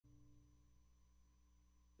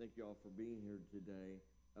Thank you all for being here today.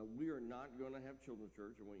 We are not going to have children's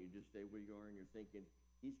church. I want you to just stay where you are, and you're thinking,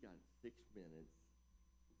 he's got 6 minutes.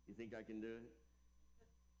 You think I can do it?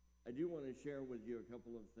 I do want to share with you a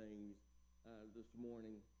couple of things this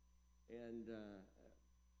morning. And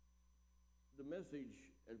the message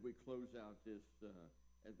as we close out this month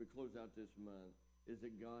is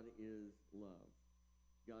that God is love.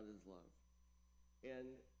 God is love. And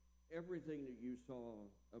everything that you saw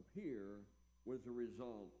up here was a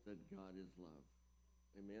result that God is love.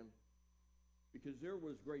 Amen? Because there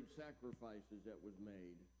was great sacrifices that was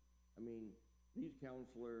made. I mean, these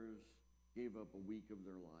counselors gave up a week of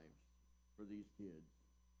their lives for these kids.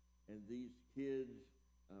 And these kids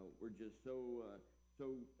were just so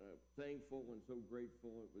thankful and so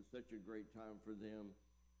grateful. It was such a great time for them.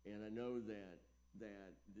 And I know that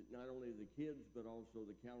not only the kids, but also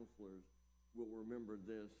the counselors will remember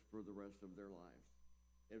this for the rest of their lives.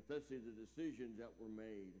 And especially the decisions that were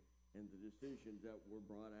made and the decisions that were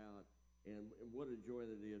brought out. And what a joy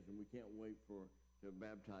that is. And we can't wait to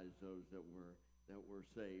baptize those that were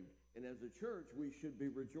saved. And as a church, we should be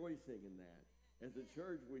rejoicing in that. As a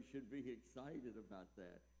church, we should be excited about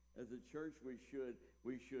that. As a church, we should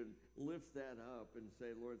lift that up and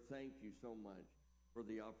say, Lord, thank you so much for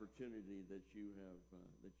the opportunity that you've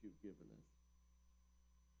given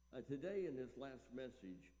us. Today, in this last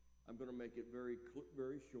message, I'm going to make it very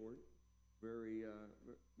short,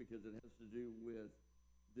 because it has to do with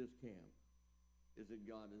this camp. Is that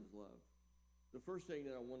God is love? The first thing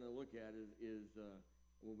that I want to look at is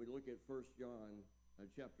when we look at 1 John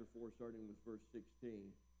chapter 4, starting with verse 16.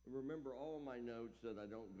 And remember, all of my notes that I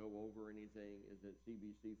don't go over anything is at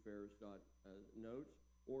CBC Ferris notes,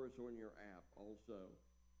 or it's on your app also.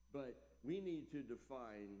 But we need to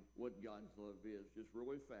define what God's love is, just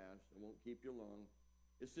really fast. I won't keep you long.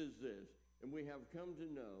 It says this, and we have come to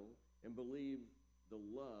know and believe the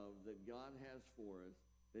love that God has for us,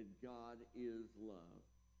 that God is love.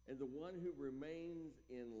 And the one who remains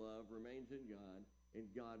in love remains in God, and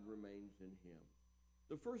God remains in him.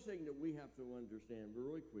 The first thing that we have to understand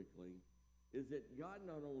really quickly is that God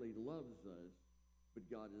not only loves us, but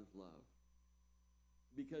God is love.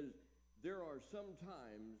 Because there are some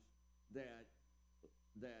times that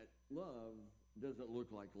love doesn't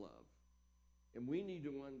look like love. And we need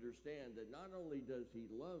to understand that not only does he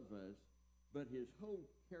love us, but his whole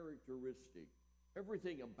characteristic,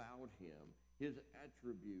 everything about him, his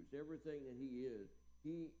attributes, everything that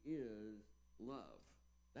he is love.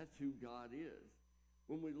 That's who God is.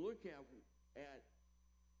 When we look at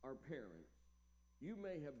our parents, you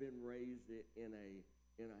may have been raised in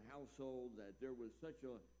a household that there was such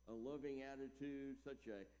a loving attitude, such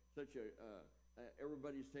a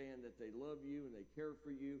everybody saying that they love you and they care for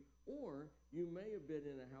you, or you may have been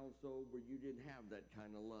in a household where you didn't have that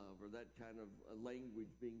kind of love or that kind of language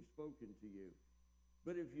being spoken to you.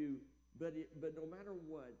 But no matter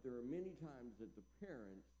what, there are many times that the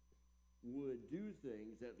parents would do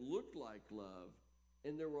things that looked like love,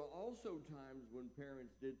 and there were also times when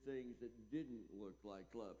parents did things that didn't look like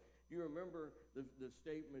love. You remember the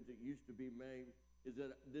statement that used to be made is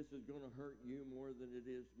that this is going to hurt you more than it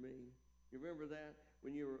is me. You remember that?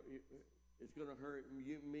 It's going to hurt me.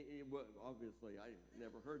 Well, obviously, I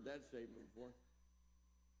never heard that statement before.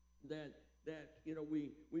 That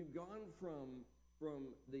we've gone from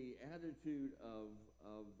the attitude of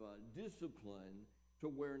discipline to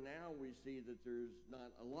where now we see that there's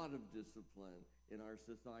not a lot of discipline in our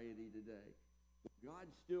society today. God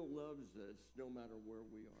still loves us no matter where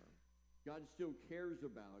we are. God still cares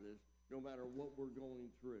about us no matter what we're going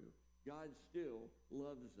through. God still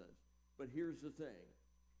loves us. But here's the thing,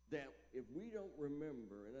 that if we don't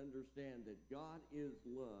remember and understand that God is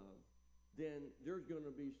love, then there's going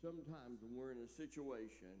to be some times when we're in a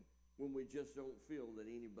situation when we just don't feel that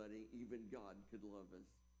anybody, even God, could love us.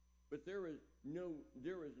 But there is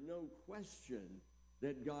no question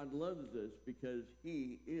that God loves us because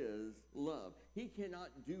he is love. He cannot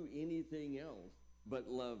do anything else but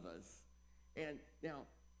love us. And now,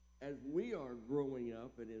 as we are growing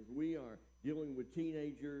up and as we are dealing with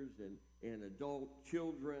teenagers and adult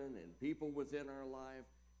children and people within our life,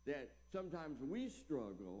 that sometimes we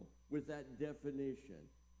struggle with that definition,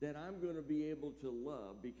 that I'm going to be able to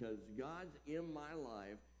love because God's in my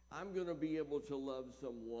life. I'm going to be able to love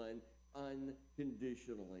someone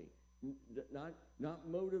unconditionally, not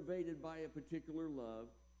motivated by a particular love,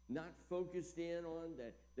 not focused in on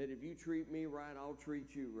that if you treat me right, I'll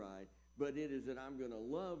treat you right, but it is that I'm going to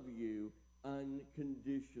love you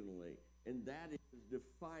unconditionally. And that is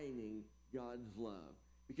defining God's love.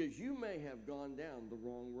 Because you may have gone down the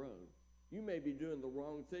wrong road. You may be doing the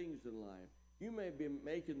wrong things in life. You may be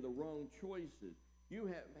making the wrong choices. You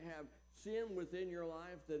have sin within your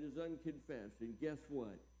life that is unconfessed. And guess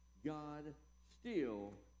what? God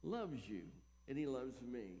still loves you, and he loves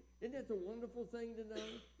me. Isn't that the wonderful thing to know?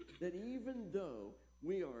 That even though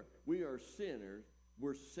we are sinners,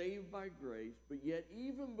 we're saved by grace, but yet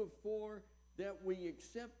even before that we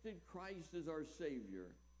accepted Christ as our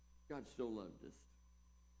Savior, God still loved us.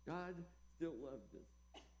 God still loved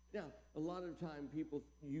us. Now, a lot of time people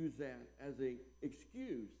use that as an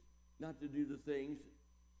excuse not to do the things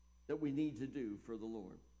that we need to do for the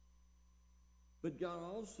Lord. But God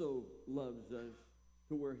also loves us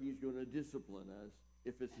to where he's going to discipline us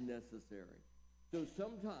if it's necessary. So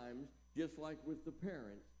sometimes, just like with the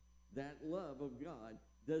parents, that love of God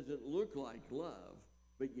doesn't look like love,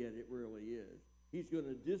 but yet it really is. He's going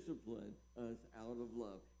to discipline us out of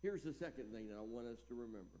love. Here's the second thing that I want us to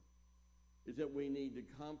remember, is that we need to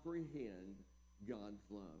comprehend God's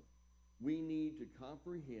love. We need to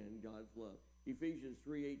comprehend God's love. Ephesians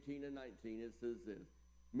 3:18 and 19, it says this,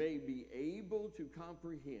 may be able to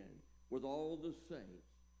comprehend with all the saints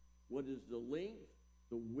what is the length,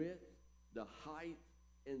 the width, the height,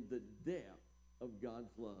 and the depth of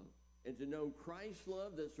God's love. And to know Christ's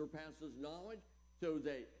love that surpasses knowledge, so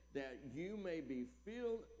that you may be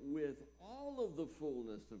filled with all of the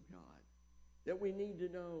fullness of God. That we need to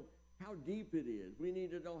know how deep it is. We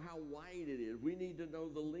need to know how wide it is. We need to know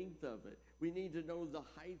the length of it. We need to know the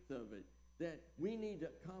height of it. That we need to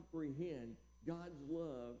comprehend God's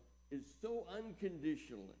love is so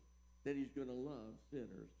unconditionally that he's going to love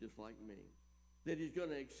sinners just like me. That he's going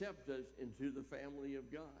to accept us into the family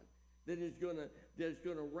of God. That he's going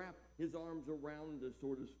to wrap his arms around us,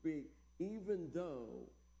 so to speak, even though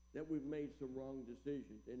that we've made some wrong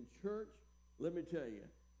decisions. In church, let me tell you,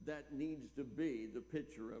 that needs to be the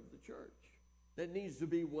picture of the church. That needs to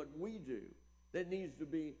be what we do. That needs to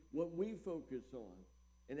be what we focus on.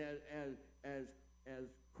 And as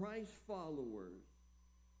Christ followers,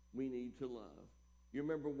 we need to love. You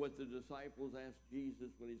remember what the disciples asked Jesus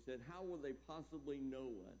when he said, how will they possibly know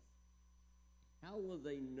us? How will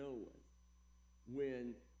they know us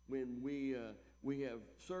when we have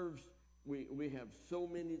served, we have so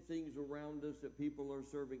many things around us that people are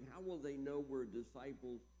serving? How will they know we're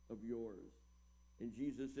disciples of yours? And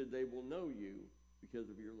Jesus said, they will know you because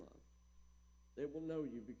of your love. They will know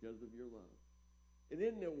you because of your love. And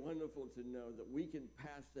isn't it wonderful to know that we can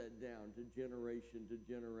pass that down to generation to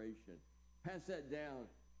generation? Pass that down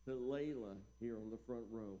to Layla here on the front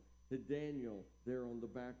row, to Daniel there on the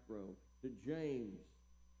back row, to James,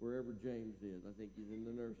 wherever James is. I think he's in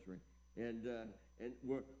the nursery. And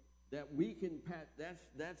that we can pass,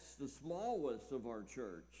 that's the smallest of our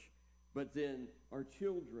church. But then our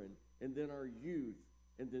children, and then our youth,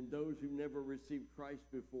 and then those who never received Christ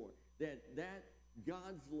before. That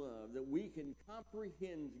God's love, that we can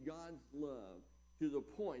comprehend God's love to the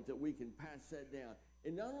point that we can pass that down.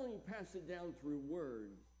 And not only pass it down through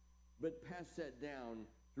words, but pass that down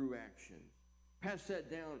through actions. Pass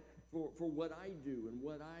that down for what I do, and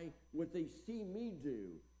what they see me do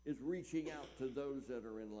is reaching out to those that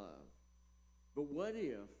are in love. But what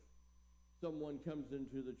if someone comes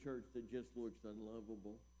into the church that just looks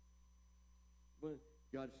unlovable? But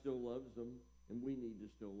God still loves them, and we need to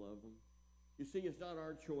still love them. You see, it's not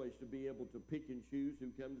our choice to be able to pick and choose who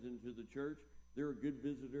comes into the church. They're a good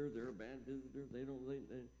visitor. They're a bad visitor.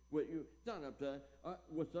 It's not up to us.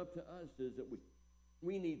 What's up to us is that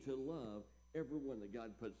we need to love everyone that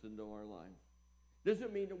God puts into our life.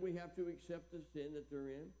 Doesn't mean that we have to accept the sin that they're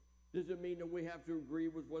in. Doesn't mean that we have to agree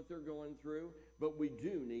with what they're going through. But we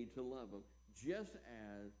do need to love them, just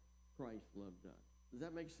as Christ loved us. Does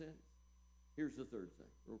that make sense? Here's the third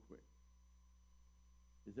thing, real quick,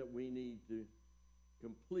 is that we need to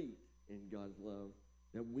complete in God's love,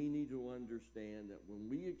 that we need to understand that when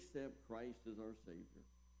we accept Christ as our Savior,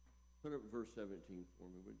 put up verse 17 for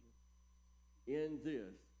me, would you? In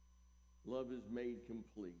this, love is made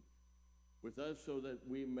complete with us so that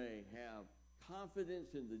we may have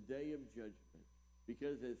confidence in the day of judgment,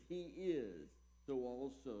 because as he is, so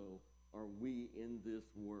also are we in this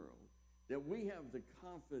world. That we have the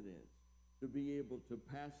confidence to be able to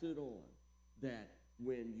pass it on, that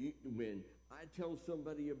when I tell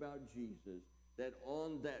somebody about Jesus, that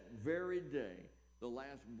on that very day, the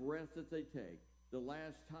last breath that they take, the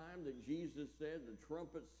last time that Jesus said the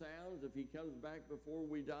trumpet sounds, if he comes back before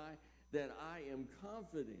we die, that I am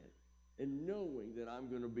confident in knowing that I'm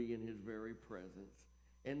going to be in his very presence.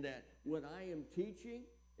 And that what I am teaching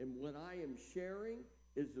and what I am sharing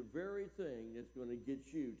is the very thing that's going to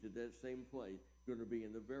get you to that same place, going to be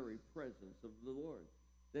in the very presence of the Lord.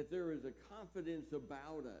 That there is a confidence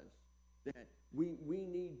about us that we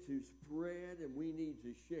need to spread and we need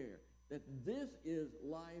to share. that this is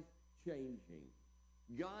life-changing.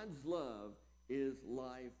 God's love is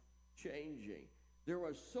life-changing. There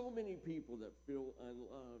are so many people that feel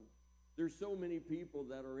unloved. There's so many people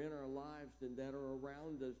that are in our lives and that are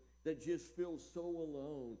around us that just feel so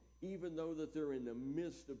alone, even though that they're in the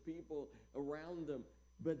midst of people around them.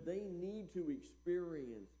 But they need to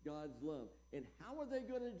experience God's love. And how are they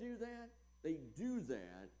going to do that? They do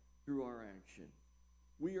that through our action.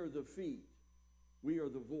 We are the feet. We are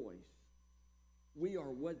the voice. We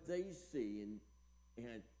are what they see.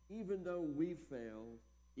 And even though we fail,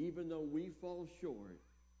 even though we fall short,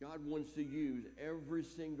 God wants to use every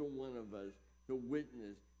single one of us to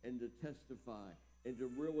witness and to testify and to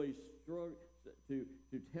really to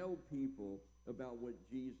tell people about what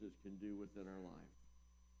Jesus can do within our life.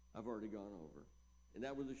 I've already gone over. And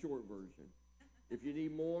that was a short version. If you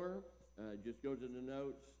need more, just go to the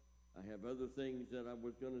notes. I have other things that I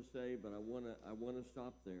was going to say, but I want to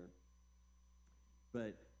stop there.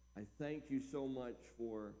 But I thank you so much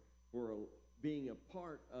for being a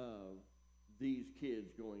part of these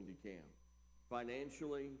kids going to camp.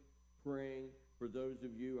 Financially, praying for those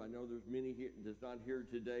of you. I know there's many here that's not here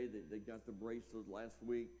today that got the bracelet last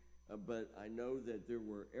week, but I know that there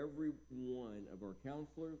were every one of our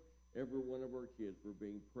counselors, every one of our kids were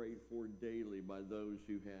being prayed for daily by those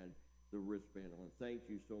who had the wristband on. Thank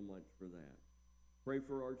you so much for that. Pray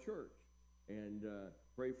for our church and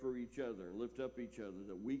pray for each other and lift up each other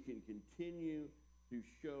that we can continue to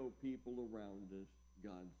show people around us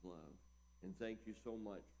God's love. And thank you so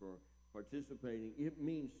much for participating. It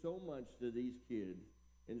means so much to these kids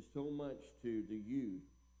and so much to the youth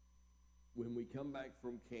when we come back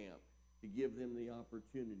from camp to give them the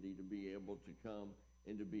opportunity to be able to come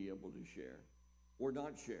and to be able to share. Or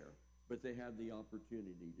not share, but they have the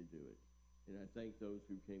opportunity to do it. And I thank those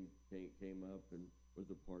who came up and was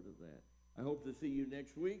a part of that. I hope to see you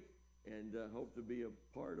next week and hope to be a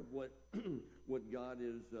part of what God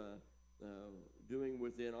is doing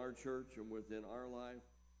within our church and within our life.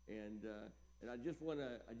 And I just want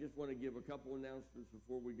to give a couple announcements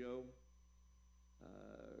before we go.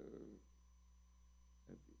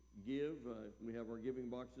 We have our giving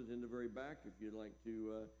boxes in the very back if you'd like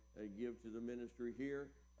to give to the ministry here.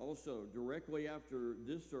 Also, directly after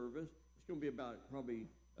this service, it's going to be about probably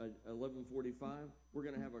 11:45. We're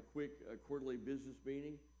going to have a quick quarterly business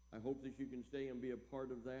meeting. I hope that you can stay and be a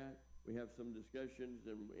part of that. We have some discussions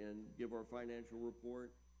and give our financial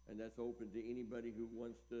report, and that's open to anybody who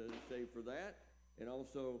wants to stay for that. And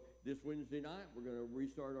also, this Wednesday night, we're going to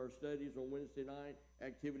restart our studies on Wednesday night,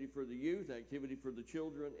 activity for the youth, activity for the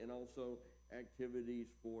children, and also activities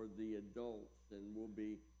for the adults. And we'll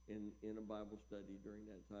be in a Bible study during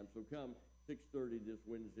that time. So come 6:30 this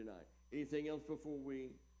Wednesday night. Anything else before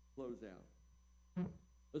we close out?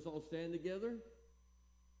 Let's all stand together.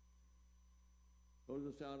 Close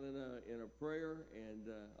us out in a prayer, and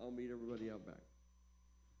I'll meet everybody out back.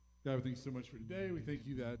 God, we thank you so much for today. We thank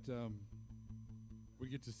you that we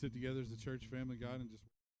get to sit together as a church family, God, and just